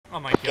Oh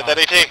my god. Get that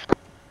AT.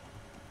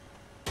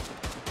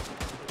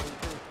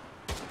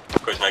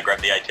 Of course, I grab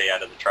the AT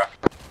out of the truck.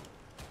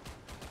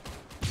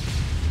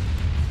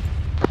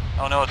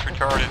 Oh no, it's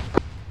retarded.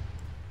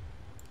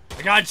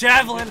 I got a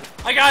Javelin!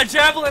 I got a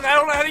Javelin! I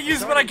don't know how to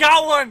use it, but I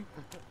got one!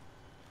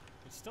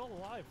 It's still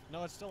alive.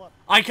 No, it's still up.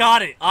 I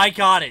got it! I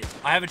got it!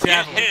 I have a You didn't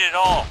Javelin. hit it at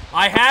all.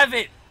 I have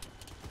it!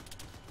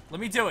 Let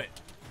me do it.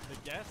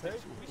 The gas station.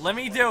 Let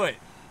me do it.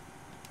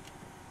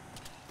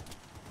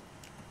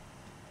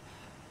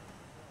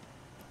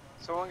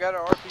 Someone got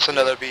an RPG? It's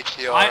another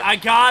BTR. I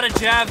got a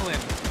Javelin.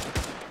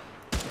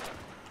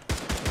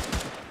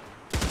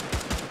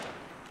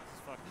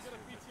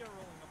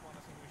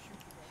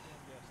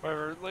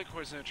 Whatever,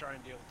 Liquid's gonna try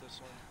and deal with this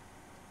one.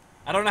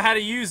 I don't know how to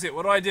use it.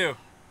 What do I do?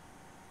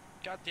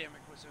 God damn it,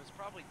 Quizzo, it's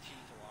probably T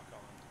to lock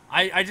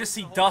on. I just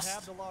see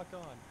dust. To lock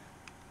on.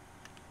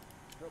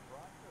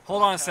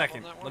 Hold on a Tab second.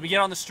 on that one? Let me get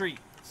on the street.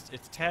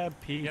 It's tab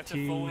P You have to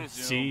T fully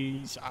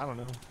zoom. C. I don't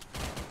know.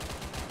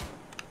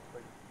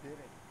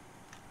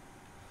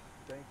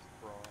 Thanks,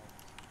 bro.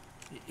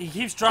 He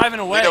keeps driving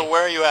away. Lito,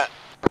 where are you at?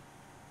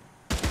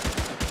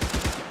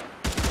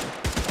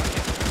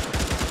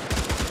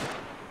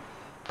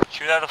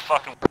 Shoot out a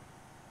fucking.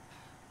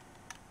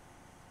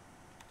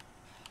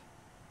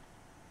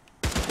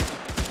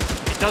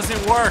 It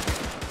doesn't work.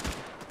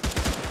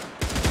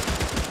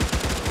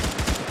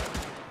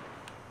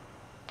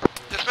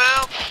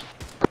 Dismount!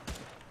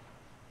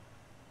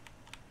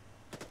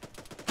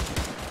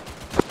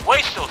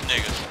 Waste those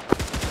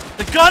niggas.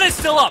 The gun is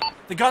still up.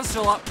 The gun's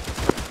still up.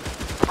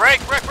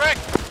 Break, break, break.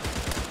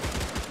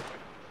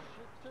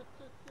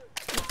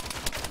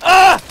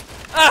 Ah!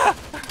 Ah!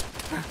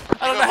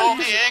 I don't know how Hold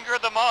to the use it. anger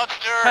of the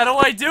monster! How do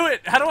I do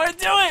it? How do I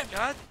do it?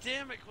 God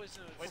damn it, Quizzo.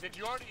 Wait, did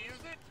you already use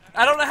it?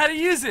 I don't know how to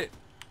use it.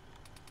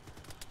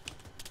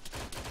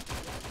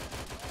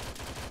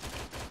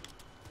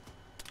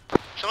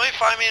 Somebody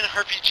find me an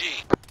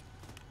RPG.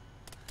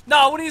 No,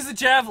 I want to use the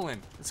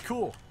Javelin. It's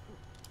cool.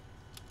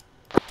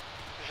 Does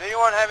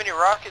anyone have any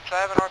rockets? I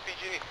have an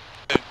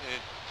RPG.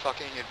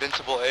 Fucking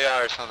invincible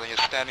AI or something is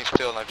standing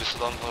still and I've just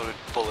unloaded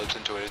bullets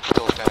into it. It's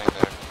still standing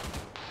there.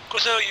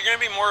 So you're gonna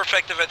be more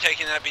effective at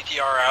taking that BTR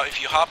out if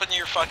you hop into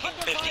your fucking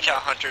 50 cal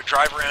hunter,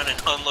 drive around and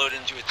unload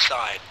into its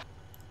side.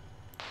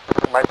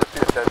 It might just be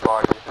a dead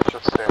body. It's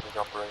just standing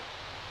upright.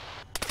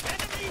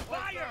 Enemy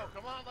fire!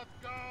 Come on, let's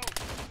go!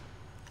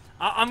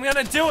 I'm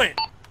gonna do it.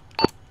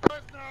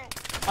 Let's go!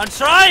 I'm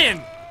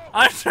trying.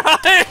 I'm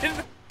trying.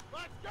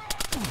 Let's go!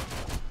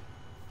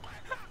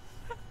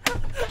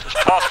 Just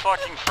toss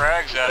fucking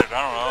frags at it,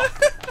 I don't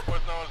know.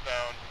 Put nose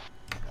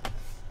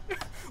down.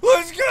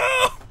 Let's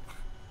go.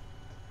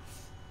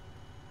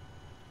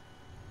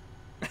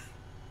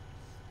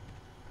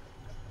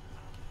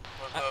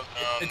 Put nose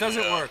down. It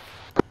doesn't Yeah. work.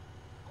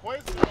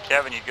 Quizzo,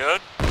 Kevin, you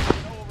good?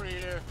 get over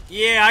here.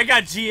 Yeah, I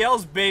got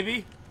GLs,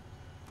 baby.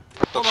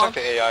 Looks on. like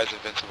the AI is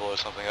invincible or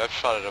something. I've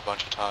shot it a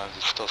bunch of times.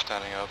 It's still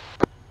standing up.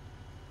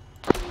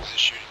 Is it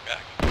shooting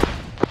back?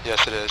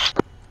 Yes, it is.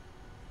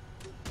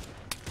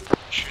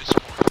 Shoot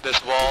some more.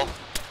 This wall.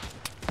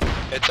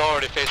 It's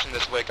already facing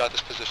this way. Got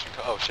this position.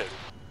 Oh shit.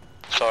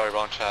 Sorry,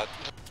 wrong chat.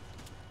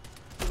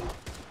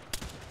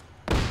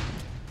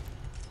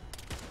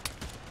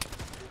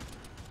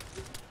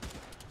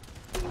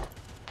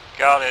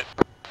 Got it.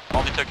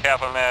 Only took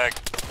half a mag.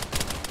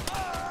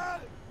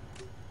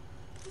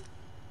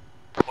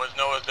 Was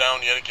Noah's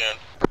down yet again?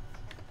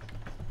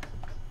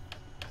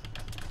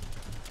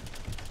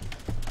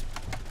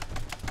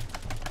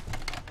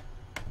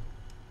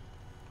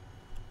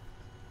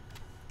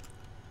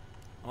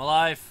 I'm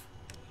alive.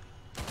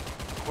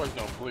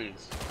 Quizzo,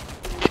 please.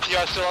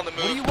 BTR still on the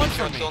move. What do you want BTR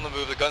from me? still on the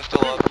move. The gun's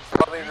still up.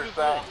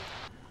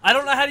 I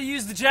don't know how to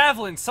use the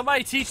Javelin.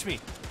 Somebody teach me.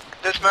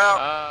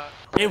 Dismount.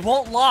 It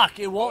won't lock.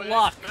 It won't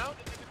lock. Dismount?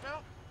 Did you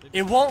dismount?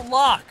 It won't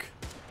lock.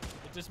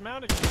 It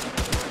dismounted. Shoot it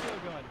with a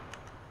regular gun.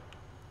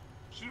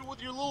 Shoot it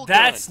with your little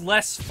That's gun.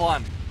 less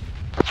fun.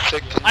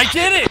 Sick. I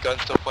did it! The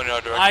gun's still pointing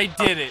our direction. I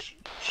did it.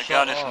 The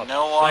gun is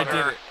no I did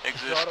longer it.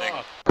 existing.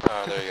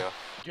 Alright, there you go.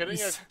 Getting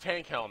a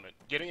tank helmet.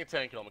 Getting a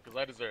tank helmet, because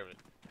I deserve it.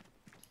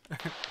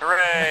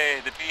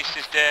 Hooray, the beast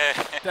is dead.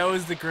 That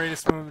was the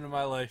greatest moment of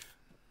my life.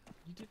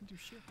 You didn't do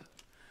shit.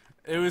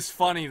 It was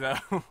funny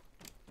though.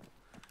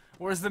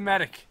 Where's the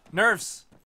medic? Nerves.